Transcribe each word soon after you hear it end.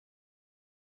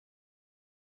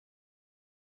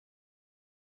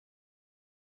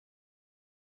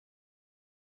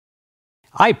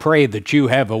I pray that you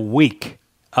have a week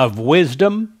of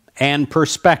wisdom and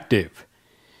perspective.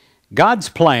 God's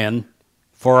plan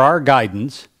for our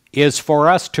guidance is for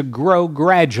us to grow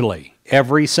gradually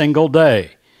every single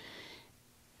day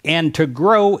and to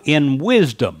grow in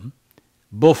wisdom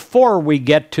before we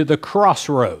get to the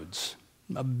crossroads,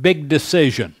 a big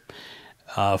decision,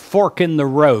 a fork in the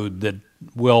road that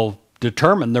will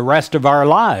determine the rest of our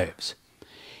lives.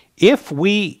 If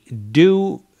we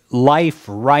do life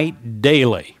right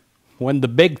daily, when the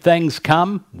big things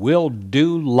come, we'll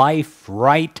do life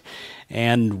right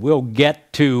and we'll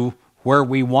get to where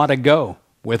we want to go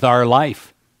with our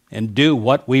life and do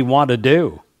what we want to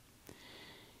do.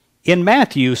 In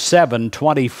Matthew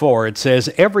 7:24, it says,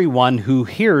 "Everyone who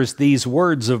hears these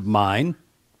words of mine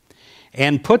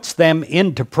and puts them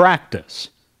into practice."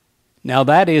 Now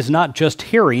that is not just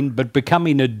hearing, but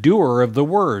becoming a doer of the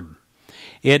word.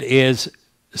 It is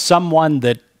someone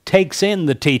that takes in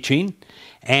the teaching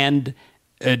and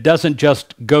doesn't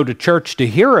just go to church to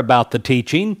hear about the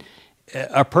teaching,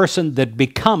 a person that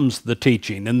becomes the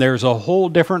teaching. And there's a whole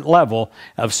different level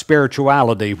of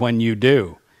spirituality when you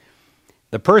do.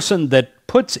 The person that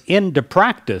puts into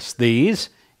practice these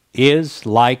is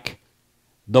like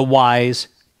the wise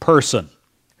person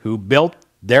who built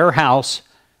their house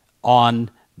on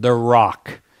the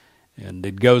rock. And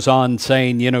it goes on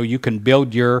saying, you can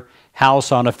build your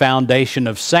house on a foundation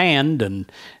of sand,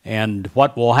 and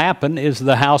what will happen is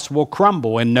the house will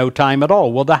crumble in no time at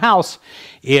all. Well, the house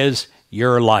is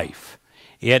your life.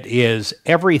 It is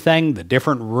everything, the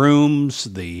different rooms,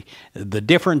 the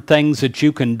different things that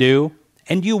you can do.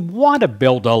 And you want to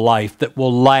build a life that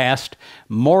will last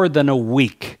more than a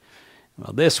week.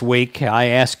 Well, this week, I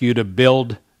ask you to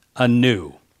build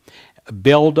anew.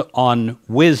 Build on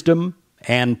wisdom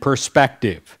and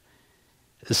perspective.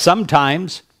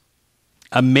 Sometimes,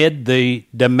 amid the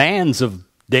demands of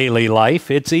daily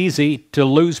life, it's easy to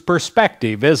lose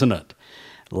perspective, isn't it?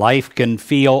 Life can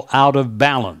feel out of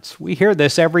balance. We hear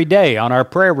this every day on our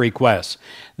prayer requests,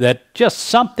 that just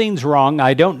something's wrong.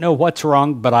 I don't know what's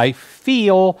wrong, but I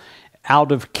feel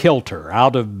out of kilter,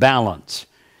 out of balance.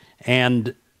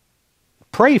 And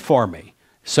pray for me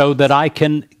so that I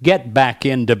can get back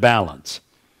into balance.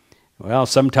 Well,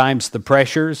 sometimes the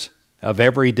pressures of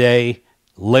everyday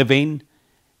living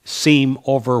seem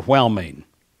overwhelming.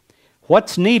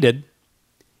 What's needed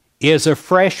is a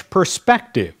fresh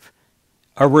perspective,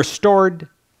 a restored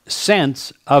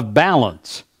sense of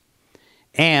balance,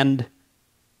 and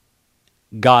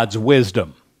God's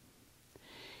wisdom.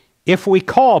 If we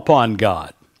call upon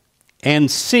God and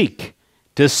seek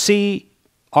to see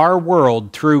our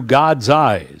world through God's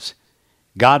eyes,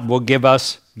 God will give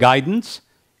us guidance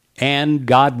and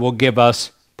God will give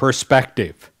us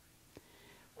perspective.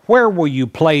 Where will you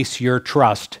place your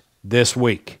trust this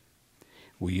week?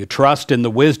 Will you trust in the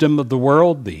wisdom of the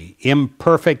world, the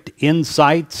imperfect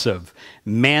insights of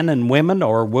men and women,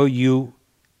 or will you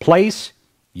place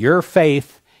your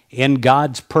faith in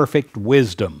God's perfect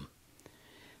wisdom?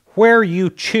 Where you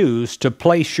choose to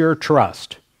place your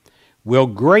trust will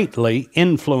greatly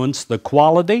influence the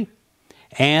quality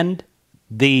and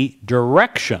the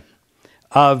direction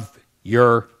of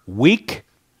your week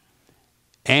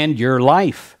and your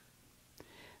life.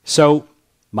 So,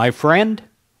 my friend,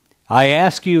 I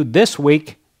ask you this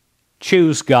week,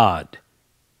 choose God.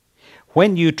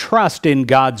 When you trust in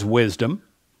God's wisdom,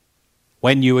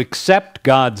 when you accept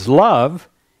God's love,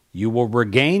 you will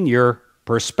regain your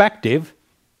perspective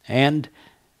and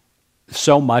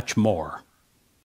so much more.